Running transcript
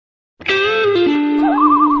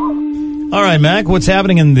All right, Mac, what's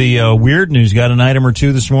happening in the weird news? Got an item or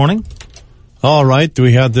two this morning? All right,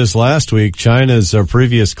 we had this last week. China's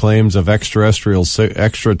previous claims of extraterrestrial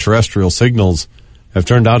signals have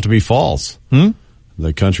turned out to be false.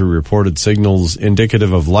 The country reported signals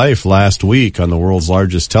indicative of life last week on the world's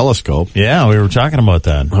largest telescope. Yeah, we were talking about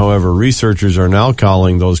that. However, researchers are now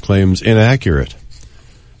calling those claims inaccurate.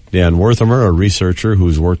 Dan Wertheimer, a researcher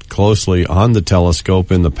who's worked closely on the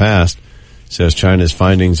telescope in the past, says China's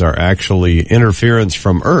findings are actually interference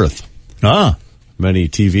from Earth. Many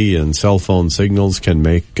TV and cell phone signals can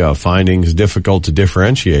make findings difficult to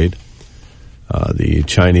differentiate. The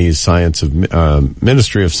Chinese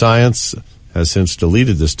Ministry of Science has since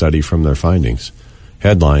deleted the study from their findings.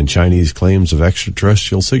 Headline, Chinese claims of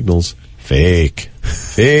extraterrestrial signals, fake.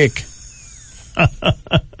 Fake.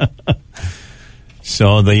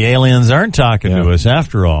 So the aliens aren't talking to us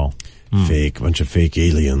after all. Fake, bunch of fake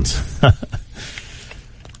aliens.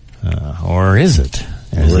 Or is it?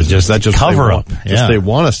 Or is just cover up? They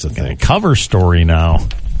want us to think. Cover story now.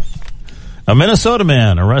 A Minnesota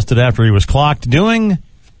man arrested after he was clocked doing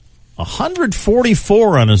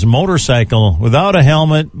 144 on his motorcycle without a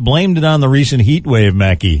helmet, blamed it on the recent heat wave,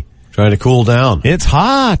 Mackie. Trying to cool down. It's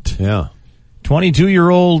hot. Yeah.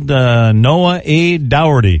 22-year-old Noah A.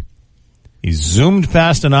 Dougherty. He zoomed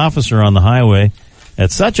past an officer on the highway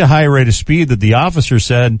at such a high rate of speed that the officer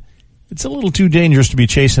said, it's a little too dangerous to be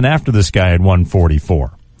chasing after this guy at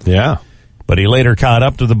 144. Yeah. But he later caught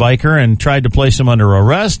up to the biker and tried to place him under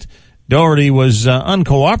arrest. Dougherty was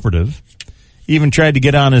uncooperative. Even tried to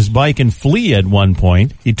get on his bike and flee at one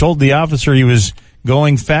point. He told the officer he was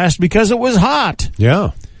going fast because it was hot.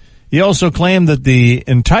 Yeah. He also claimed that the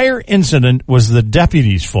entire incident was the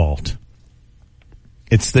deputy's fault.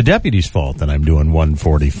 It's the deputy's fault that I'm doing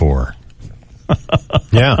 144.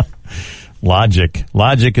 Yeah. Logic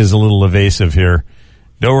is a little evasive here.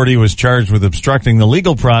 Dougherty was charged with obstructing the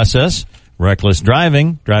legal process, reckless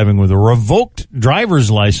driving with a revoked driver's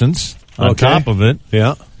license on top of it.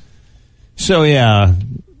 Yeah. So, yeah,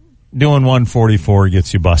 doing 144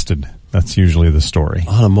 gets you busted. That's usually the story.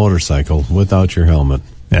 On a motorcycle without your helmet.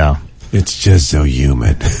 Yeah. It's just so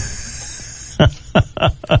humid.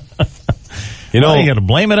 You got to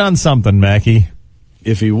blame it on something, Mackie.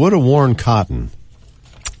 If he would have worn cotton,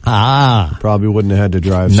 probably wouldn't have had to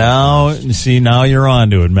drive. Now you're on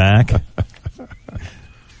to it, Mac.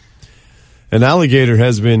 An alligator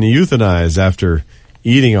has been euthanized after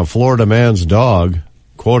eating a Florida man's dog,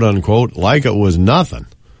 quote unquote, like it was nothing,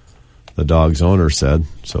 the dog's owner said.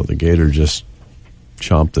 So the gator just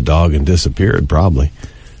chomped the dog and disappeared, probably.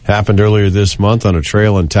 Happened earlier this month on a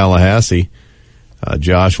trail in Tallahassee.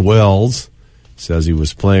 Josh Wells says he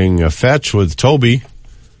was playing fetch with Toby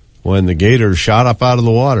when the gator shot up out of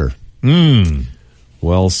the water.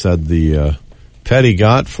 Wells said the pet he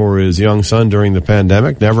got for his young son during the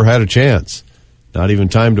pandemic never had a chance. Not even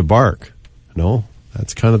time to bark. No,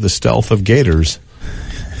 that's kind of the stealth of gators.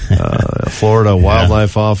 A Florida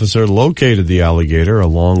wildlife officer located the alligator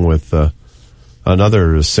along with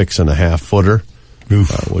another 6.5-footer,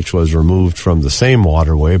 which was removed from the same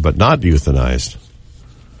waterway but not euthanized.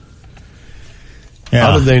 Yeah.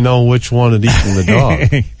 How did they know which one had eaten the dog?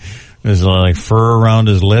 There's like fur around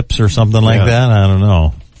his lips or something like that? I don't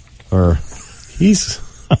know. Or he's,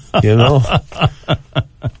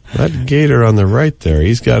 that gator on the right there,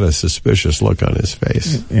 he's got a suspicious look on his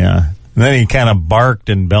face. Yeah. And then he kind of barked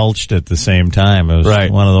and belched at the same time. It was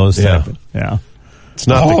one of those type of, It's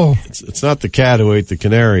not it's not the cat who ate the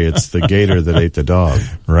canary, it's the gator that ate the dog.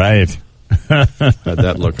 Right. Had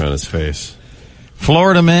that look on his face.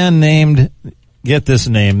 Florida man named, get this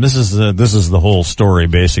name. This is the whole story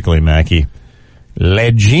basically, Mackie.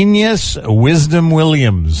 Legenius Wisdom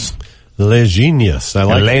Williams. Legenius. I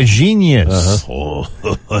like Legenius.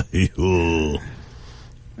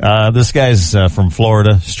 This guy's from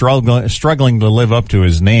Florida, struggling to live up to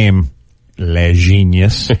his name,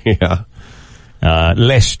 Legenius. Yeah.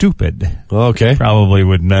 Le Stupid. Okay. Probably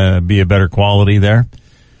would be a better quality there.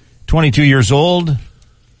 22 years old.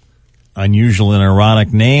 Unusual and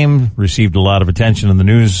ironic name. Received a lot of attention in the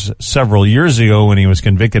news several years ago when he was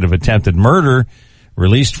convicted of attempted murder.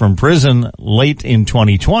 Released from prison late in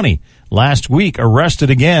 2020. Last week, arrested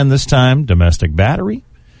again, this time domestic battery,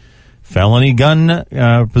 felony gun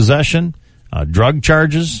possession, drug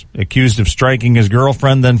charges, accused of striking his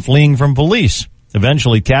girlfriend, then fleeing from police.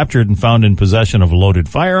 Eventually captured and found in possession of a loaded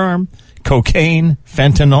firearm, cocaine,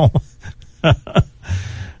 fentanyl.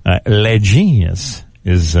 Legenius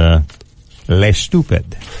is le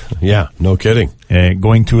stupid. Yeah, no kidding.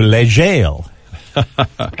 Going to le jail.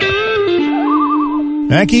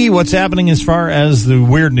 Mackie, what's happening as far as the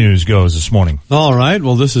weird news goes this morning? All right.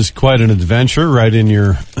 Well, this is quite an adventure right in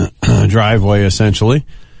your driveway, essentially.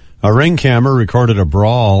 A Ring camera recorded a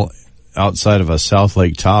brawl outside of a South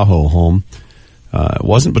Lake Tahoe home. It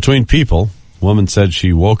wasn't between people. A woman said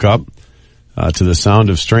she woke up to the sound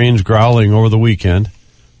of strange growling over the weekend.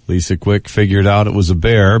 Lisa Quick figured out it was a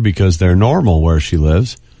bear because they're normal where she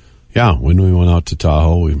lives. Yeah, when we went out to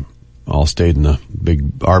Tahoe, we all stayed in a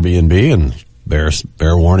big Airbnb and bear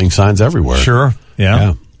warning signs everywhere. Sure,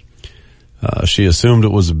 yeah. She assumed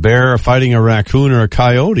it was a bear fighting a raccoon or a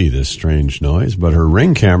coyote, this strange noise, but her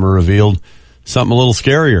Ring camera revealed something a little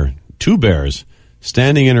scarier. 2 bears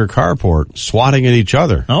standing in her carport, swatting at each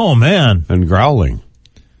other. Oh, man. And growling.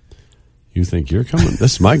 You think you're coming?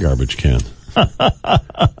 This is my garbage can.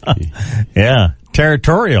 Yeah,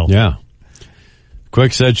 territorial. Yeah.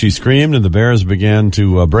 Quick said she screamed and the bears began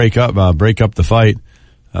to break up the fight.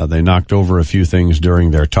 They knocked over a few things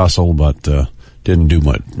during their tussle, but didn't do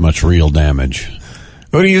much real damage.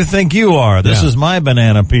 Who do you think you are? This is my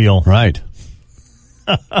banana peel. Right.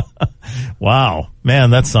 Wow. Man,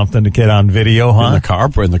 that's something to get on video, huh? In the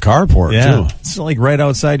carport, yeah. too. It's like right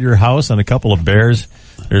outside your house and a couple of bears.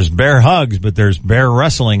 There's bear hugs, but there's bear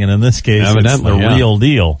wrestling, and in this case, it's the real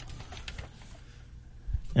deal.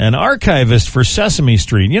 An archivist for Sesame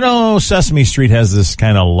Street. You know, Sesame Street has this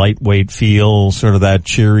kind of lightweight feel, sort of that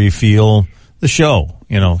cheery feel. The show,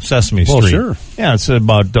 Sesame Street. Well, sure. Yeah, it's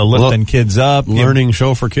about lifting kids up. Learning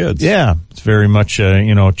show for kids. Yeah, it's very much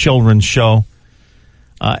a, children's show.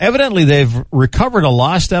 Evidently, they've recovered a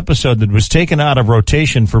lost episode that was taken out of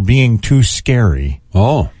rotation for being too scary.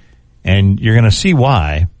 Oh. And you're going to see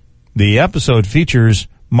why. The episode features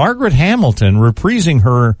Margaret Hamilton reprising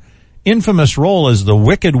her infamous role as the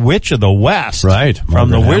Wicked Witch of the West. Right. From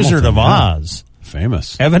The Wizard of Oz.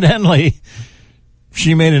 Famous. Evidently,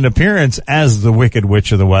 she made an appearance as the Wicked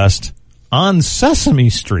Witch of the West on Sesame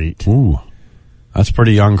Street. Ooh. That's a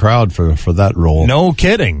pretty young crowd for that role. No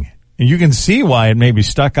kidding. And you can see why it maybe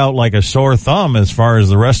stuck out like a sore thumb as far as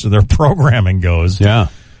the rest of their programming goes. Yeah.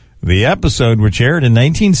 The episode, which aired in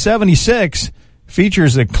 1976,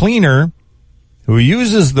 features a cleaner who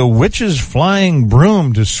uses the witch's flying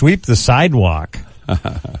broom to sweep the sidewalk.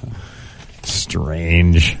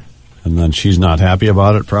 Strange. And then she's not happy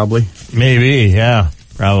about it, probably? Maybe, yeah,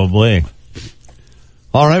 probably.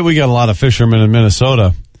 All right, we got a lot of fishermen in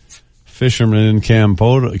Minnesota. Fishermen in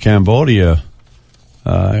Cambodia,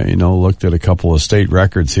 looked at a couple of state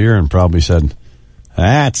records here and probably said,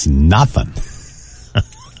 that's nothing.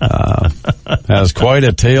 Has quite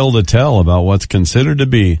a tale to tell about what's considered to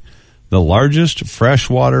be the largest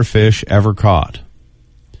freshwater fish ever caught.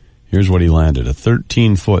 Here's what he landed. A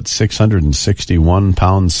 13-foot,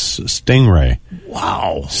 661-pound stingray.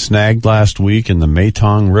 Wow. Snagged last week in the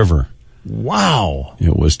Metong River. Wow.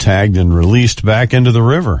 It was tagged and released back into the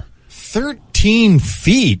river. 13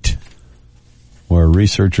 feet. Where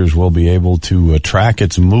researchers will be able to track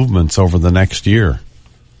its movements over the next year.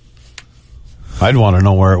 I'd want to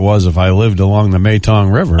know where it was if I lived along the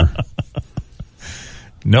Metong River.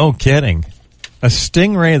 No kidding. A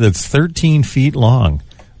stingray that's 13 feet long.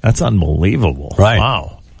 That's unbelievable. Right.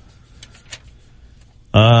 Wow.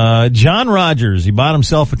 John Rogers, he bought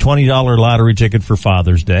himself a $20 lottery ticket for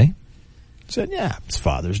Father's Day. Said, yeah, it's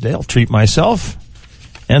Father's Day. I'll treat myself.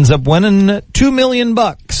 Ends up winning $2 million.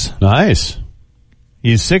 Nice.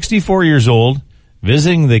 He's 64 years old,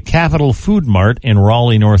 visiting the Capitol Food Mart in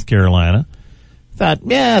Raleigh, North Carolina. Thought,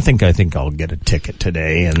 yeah, I think I'll get a ticket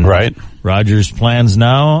today. And right. Rogers plans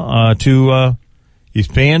now he's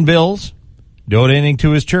paying bills, donating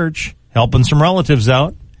to his church, helping some relatives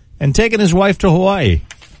out, and taking his wife to Hawaii.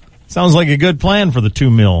 Sounds like a good plan for the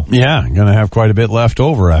 $2 million. Yeah, going to have quite a bit left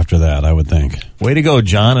over after that, I would think. Way to go,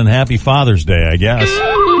 John, and happy Father's Day, I guess.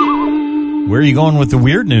 Where are you going with the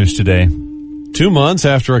weird news today? 2 months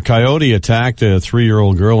after a coyote attacked a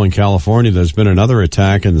 3-year-old girl in California, there's been another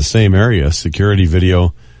attack in the same area. Security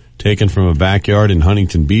video taken from a backyard in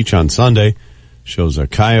Huntington Beach on Sunday shows a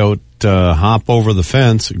coyote hop over the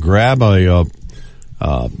fence, grab a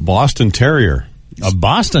Boston Terrier. A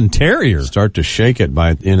Boston Terrier? Start to shake it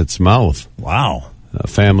in its mouth. Wow. A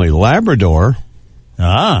family Labrador,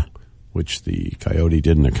 which the coyote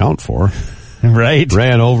didn't account for, right,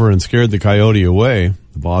 ran over and scared the coyote away.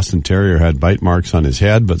 The Boston Terrier had bite marks on his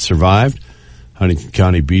head but survived. Huntington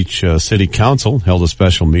County Beach City Council held a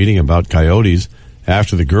special meeting about coyotes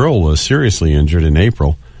after the girl was seriously injured in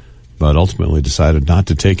April, but ultimately decided not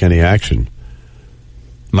to take any action.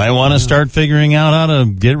 Might want to start figuring out how to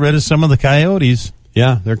get rid of some of the coyotes.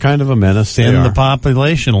 Yeah, they're kind of a menace. Thin the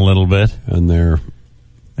population a little bit. And they're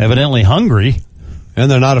evidently hungry. And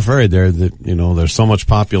they're not afraid. There's so much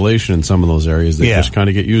population in some of those areas. They just kind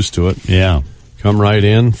of get used to it. Yeah. Come right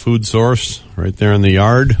in, food source, right there in the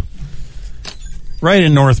yard. Right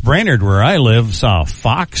in North Brainerd, where I live, saw a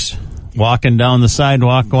fox walking down the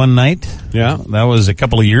sidewalk one night. Yeah. That was a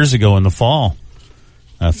couple of years ago in the fall.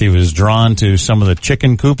 If he was drawn to some of the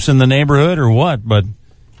chicken coops in the neighborhood or what, but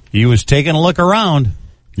he was taking a look around.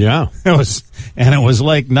 Yeah. It was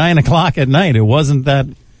like 9 o'clock at night. It wasn't that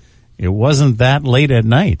late at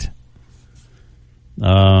night.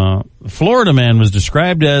 Florida man was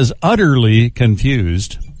described as utterly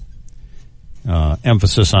confused.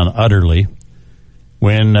 Emphasis on utterly.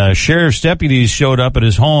 When sheriff's deputies showed up at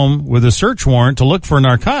his home with a search warrant to look for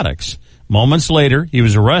narcotics. Moments later, he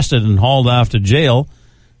was arrested and hauled off to jail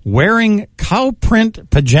wearing cow print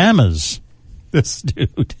pajamas. This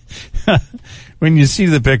dude. When you see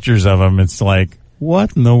the pictures of him, it's like,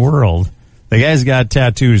 what in the world? The guy's got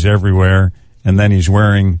tattoos everywhere, and then he's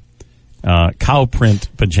wearing cow print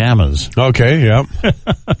pajamas. Okay, yep.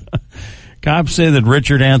 Cops say that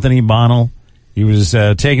Richard Anthony Bonnell, he was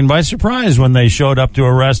taken by surprise when they showed up to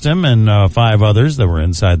arrest him and 5 others that were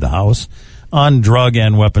inside the house on drug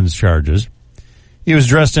and weapons charges. He was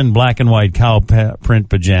dressed in black and white cow print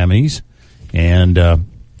pajamas and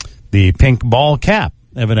the pink ball cap,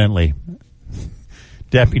 evidently.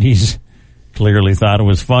 Deputies clearly thought it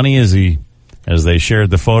was funny as they shared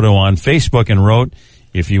the photo on Facebook and wrote,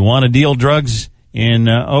 "If you want to deal drugs in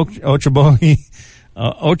Okeechobee,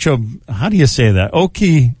 how do you say that?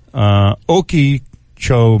 Okeechobee.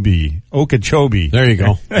 There you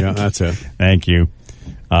go. Yeah, that's it. Thank you.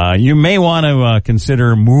 You may want to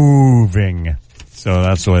consider moving." So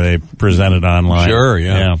that's the way they present it online. Sure,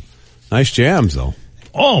 yeah. Nice jams, though.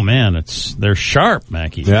 Oh, man, they're sharp,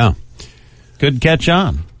 Mackie. Yeah. Good catch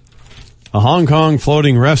on. A Hong Kong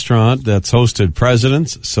floating restaurant that's hosted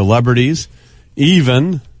presidents, celebrities,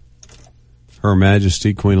 even Her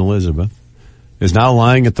Majesty Queen Elizabeth, is now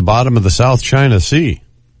lying at the bottom of the South China Sea.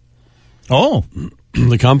 Oh.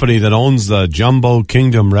 The company that owns the Jumbo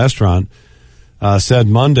Kingdom restaurant said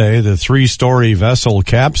Monday the 3-story vessel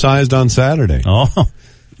capsized on Saturday. Oh.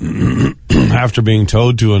 After being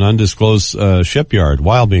towed to an undisclosed shipyard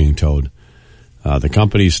while being towed. The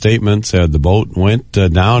company's statement said the boat went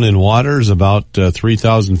down in waters about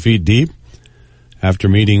 3,000 feet deep after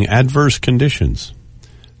meeting adverse conditions.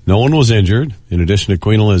 No one was injured. In addition to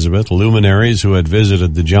Queen Elizabeth, luminaries who had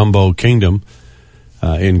visited the Jumbo Kingdom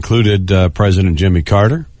included President Jimmy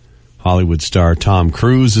Carter, Hollywood star Tom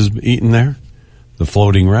Cruise has eaten there, the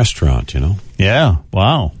floating restaurant, Yeah,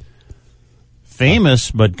 wow. Famous,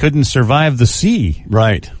 but couldn't survive the sea.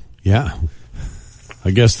 Right, yeah. I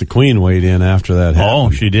guess the Queen weighed in after that happened. Oh,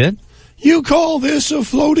 she did? You call this a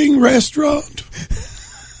floating restaurant?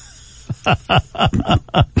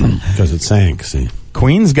 Because it sank, see.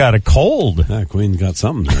 Queen's got a cold. Yeah, Queen's got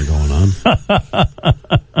something there going on.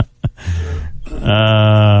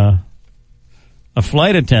 A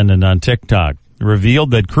flight attendant on TikTok revealed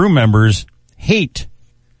that crew members hate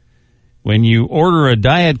when you order a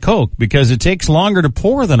Diet Coke because it takes longer to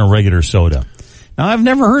pour than a regular soda. Now, I've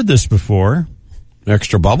never heard this before.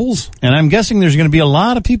 Extra bubbles? And I'm guessing there's going to be a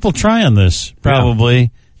lot of people trying this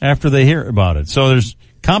probably after they hear about it. So there's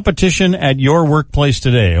competition at your workplace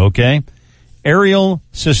today, okay? Ariel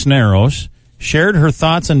Cisneros shared her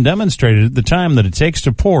thoughts and demonstrated the time that it takes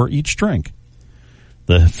to pour each drink.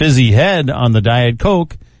 The fizzy head on the Diet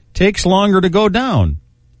Coke takes longer to go down.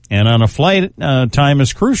 And on a flight, time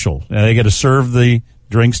is crucial. They got to serve the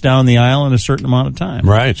drinks down the aisle in a certain amount of time.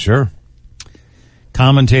 Right, sure.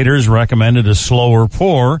 Commentators recommended a slower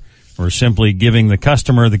pour or simply giving the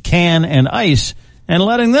customer the can and ice and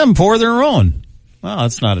letting them pour their own. Well,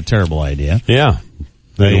 that's not a terrible idea. Yeah.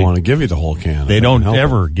 They don't want to give you the whole can. They don't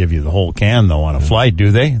ever give you the whole can, though, on a flight,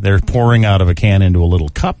 do they? They're pouring out of a can into a little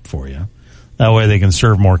cup for you. That way they can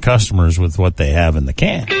serve more customers with what they have in the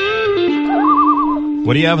can.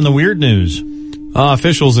 What do you have in the weird news?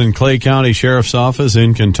 Officials in Clay County Sheriff's Office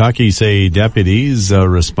in Kentucky say deputies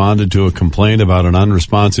responded to a complaint about an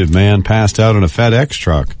unresponsive man passed out in a FedEx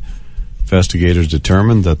truck. Investigators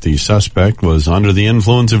determined that the suspect was under the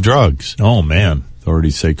influence of drugs. Oh, man.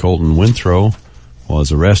 Authorities say Colton Withrow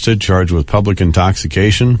was arrested, charged with public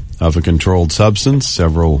intoxication of a controlled substance,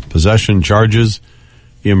 several possession charges,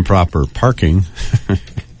 improper parking.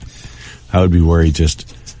 That would be where he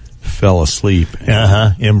just fell asleep.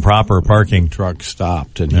 Improper parking. Truck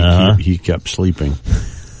stopped and he kept sleeping.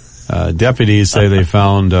 Deputies say they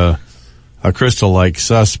found a crystal-like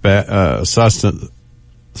substance,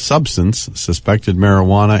 suspected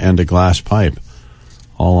marijuana, and a glass pipe,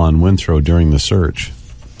 all on Withrow during the search.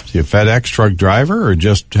 Is he a FedEx truck driver or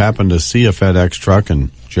just happened to see a FedEx truck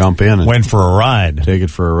and jump in and Went for a ride. take it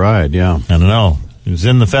for a ride? Yeah. I don't know. He was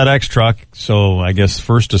in the FedEx truck, so I guess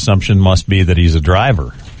first assumption must be that he's a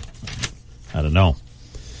driver. I don't know.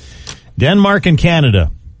 Denmark and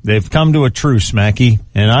Canada, they've come to a truce, Mackie.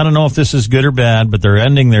 And I don't know if this is good or bad, but they're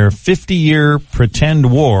ending their 50-year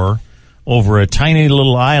pretend war over a tiny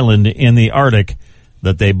little island in the Arctic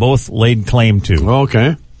that they both laid claim to.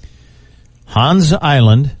 Okay. Hans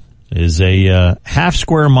Island is a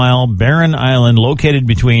half-square mile barren island located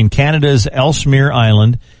between Canada's Ellesmere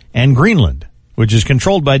Island and Greenland, which is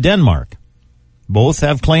controlled by Denmark. Both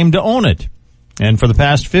have claimed to own it. And for the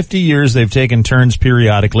past 50 years, they've taken turns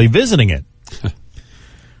periodically visiting it.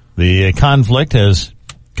 The conflict has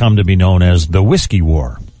come to be known as the Whiskey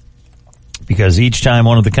War, because each time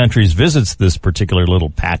one of the countries visits this particular little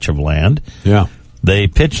patch of land, Yeah. they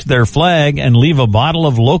pitch their flag and leave a bottle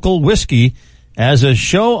of local whiskey as a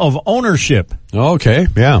show of ownership. Okay.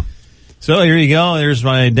 Yeah. So here you go. There's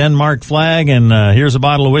my Denmark flag, and here's a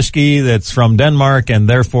bottle of whiskey that's from Denmark, and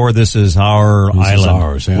therefore this is our This is island.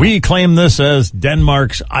 ours, yeah. We claim this as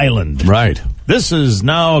Denmark's island. Right. This is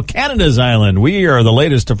now Canada's island. We are the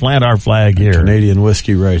latest to plant our flag here. Canadian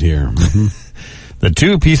whiskey right here. Mm-hmm. The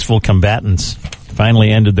two peaceful combatants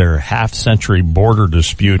finally ended their half-century border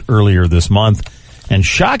dispute earlier this month, and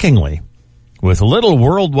shockingly, with little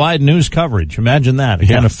worldwide news coverage. Imagine that. It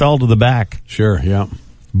kind of fell to the back. Sure. Yeah.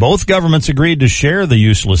 Both governments agreed to share the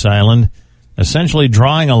useless island, essentially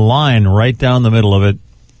drawing a line right down the middle of it.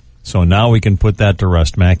 So now we can put that to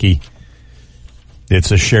rest, Mackie. It's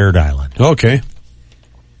a shared island. Okay.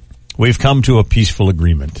 We've come to a peaceful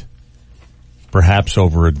agreement, perhaps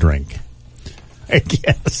over a drink, I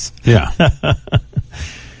guess. Yeah.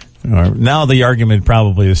 Now the argument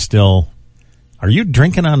probably is still, are you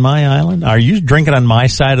drinking on my island? Are you drinking on my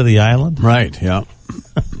side of the island? Right. Yeah.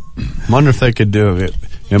 Wonder if they could do it.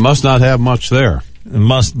 It must not have much there. It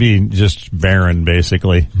must be just barren,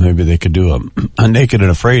 basically. Maybe they could do a Naked and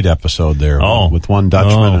Afraid episode there with one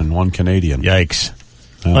Dutchman and one Canadian. Yikes.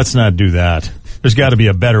 Let's not do that. There's got to be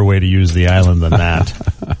a better way to use the island than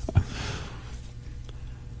that.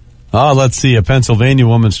 Let's see. A Pennsylvania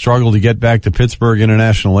woman struggled to get back to Pittsburgh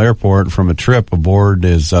International Airport from a trip abroad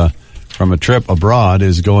is going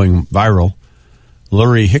viral.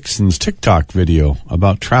 Lurie Hickson's TikTok video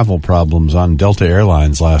about travel problems on Delta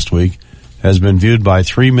Airlines last week has been viewed by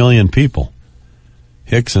 3 million people.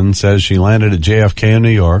 Hickson says she landed at JFK in New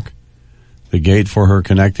York. The gate for her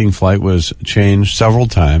connecting flight was changed several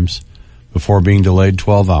times before being delayed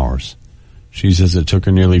 12 hours. She says it took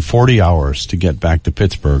her nearly 40 hours to get back to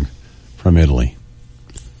Pittsburgh from Italy.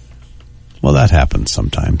 Well, that happens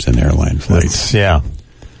sometimes in airline flights. Yeah.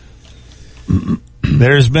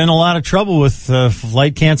 There's been a lot of trouble with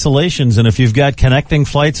flight cancellations, and if you've got connecting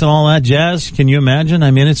flights and all that jazz, can you imagine?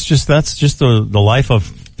 I mean, that's just the life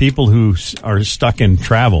of people who are stuck in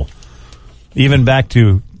travel. Even back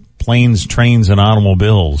to Planes, Trains, and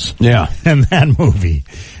Automobiles. Yeah. And that movie.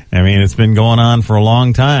 I mean, it's been going on for a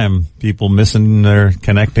long time. People missing their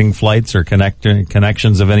connecting flights or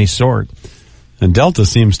connections of any sort. And Delta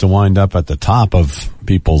seems to wind up at the top of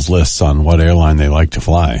people's lists on what airline they like to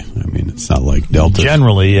fly. I mean, it's not like Delta.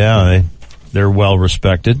 Generally, yeah, they're well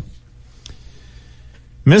respected.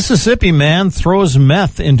 Mississippi man throws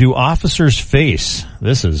meth into officer's face.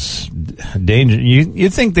 This is danger. You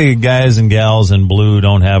think the guys and gals in blue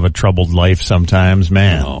don't have a troubled life sometimes,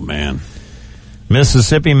 man. Oh, man.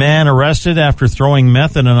 Mississippi man arrested after throwing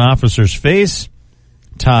meth in an officer's face.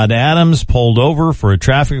 Todd Adams pulled over for a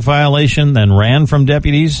traffic violation, then ran from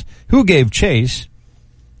deputies who gave chase.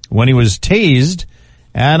 When he was tased,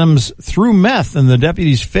 Adams threw meth in the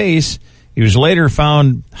deputy's face. He was later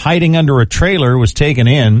found hiding under a trailer, was taken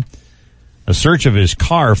in. A search of his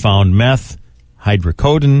car found meth,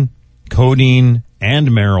 hydrocodone, codeine, and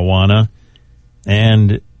marijuana.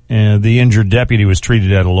 And the injured deputy was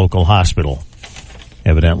treated at a local hospital.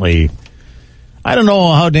 Evidently, I don't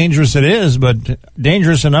know how dangerous it is, but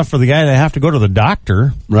dangerous enough for the guy to have to go to the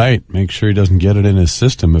doctor. Right. Make sure he doesn't get it in his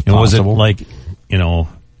system if possible. Was it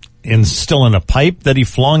like, still in a pipe that he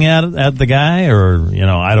flung at the guy? Or,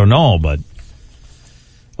 I don't know, but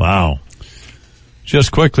wow.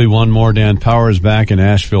 Just quickly, one more. Dan, power is back in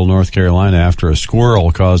Asheville, North Carolina after a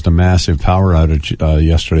squirrel caused a massive power outage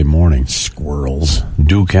yesterday morning. Squirrels.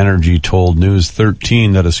 Duke Energy told News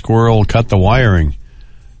 13 that a squirrel cut the wiring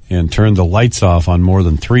and turned the lights off on more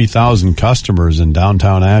than 3,000 customers in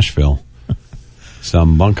downtown Asheville.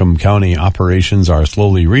 Some Buncombe County operations are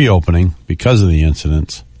slowly reopening because of the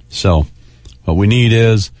incidents. So what we need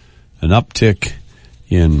is an uptick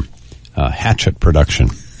in hatchet production.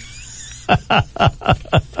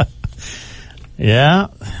 Yeah.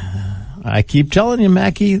 I keep telling you,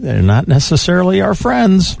 Mackie, they're not necessarily our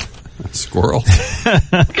friends. Squirrel.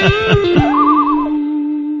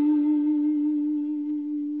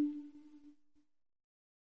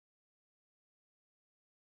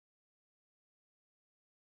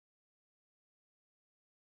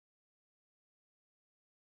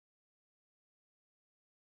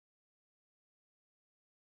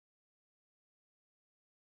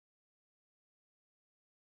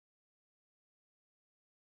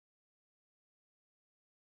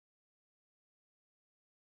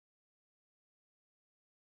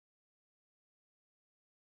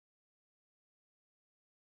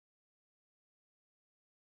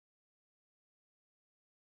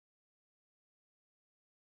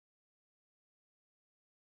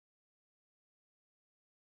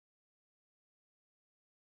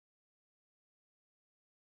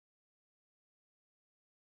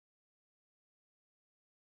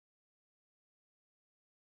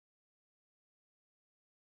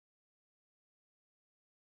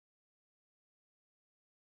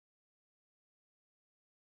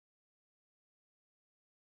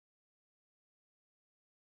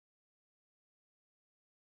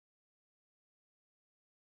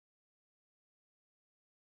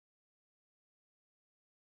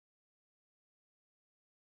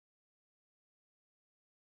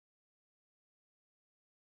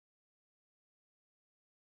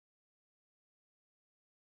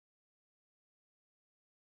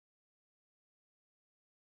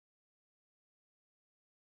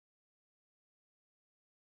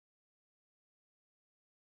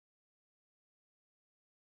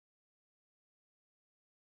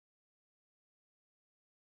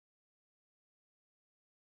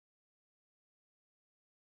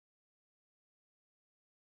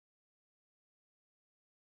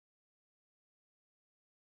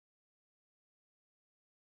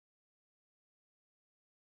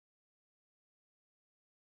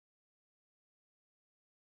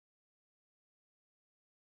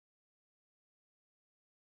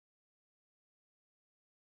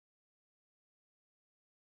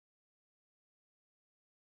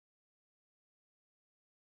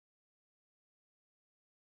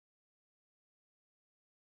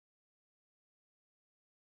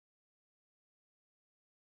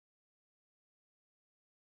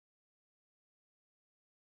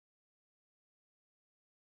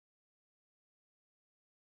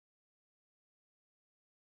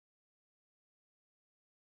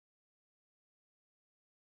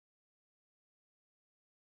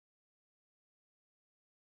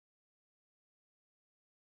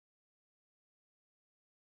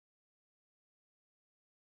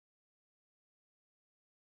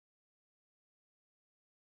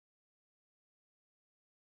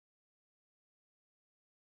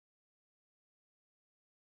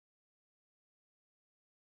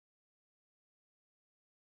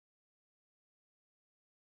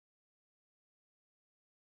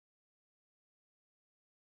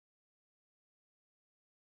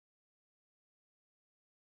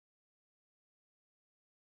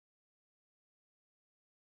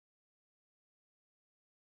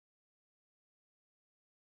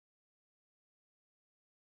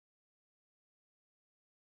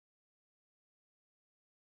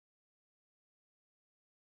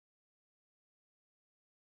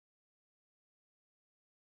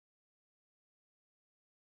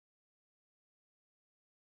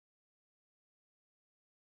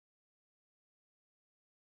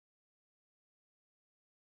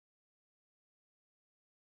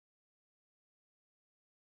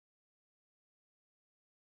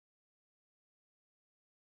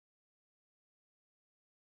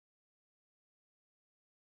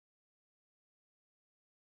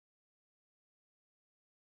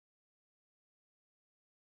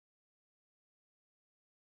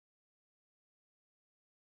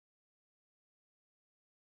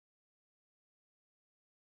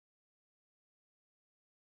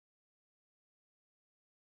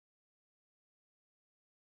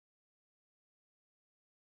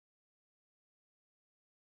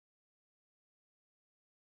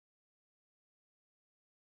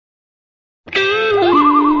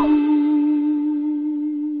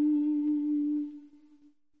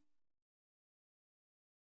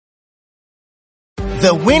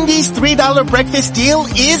 The Wendy's $3 breakfast deal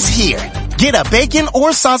is here. Get a bacon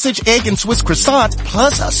or sausage, egg, and Swiss croissant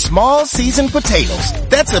plus a small seasoned potatoes.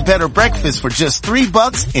 That's a better breakfast for just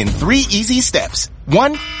 $3 in 3 easy steps.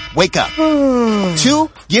 1, wake up. 2,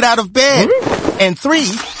 get out of bed. And 3,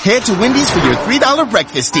 head to Wendy's for your $3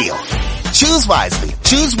 breakfast deal. Choose wisely.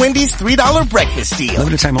 Choose Wendy's $3 breakfast deal.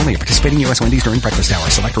 Limited time only. Participating U.S. Wendy's during breakfast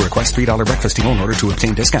hours. Select or request $3 breakfast deal in order to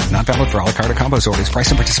obtain discount. Not valid for a la carte or combos orders. Price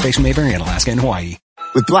and participation may vary in Alaska and Hawaii.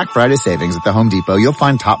 With Black Friday savings at the Home Depot, you'll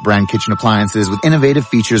find top brand kitchen appliances with innovative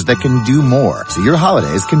features that can do more, so your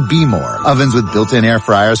holidays can be more. Ovens with built-in air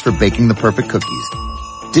fryers for baking the perfect cookies.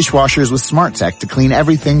 Dishwashers with smart tech to clean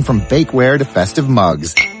everything from bakeware to festive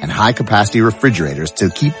mugs. And high-capacity refrigerators to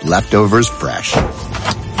keep leftovers fresh.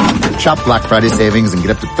 Shop Black Friday savings and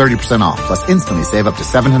get up to 30% off, plus instantly save up to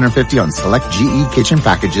 $750 on select GE kitchen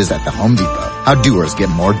packages at the Home Depot. How doers get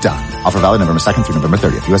more done. Offer valid November 2nd through November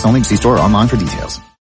 30th. U.S. only. See store or online for details.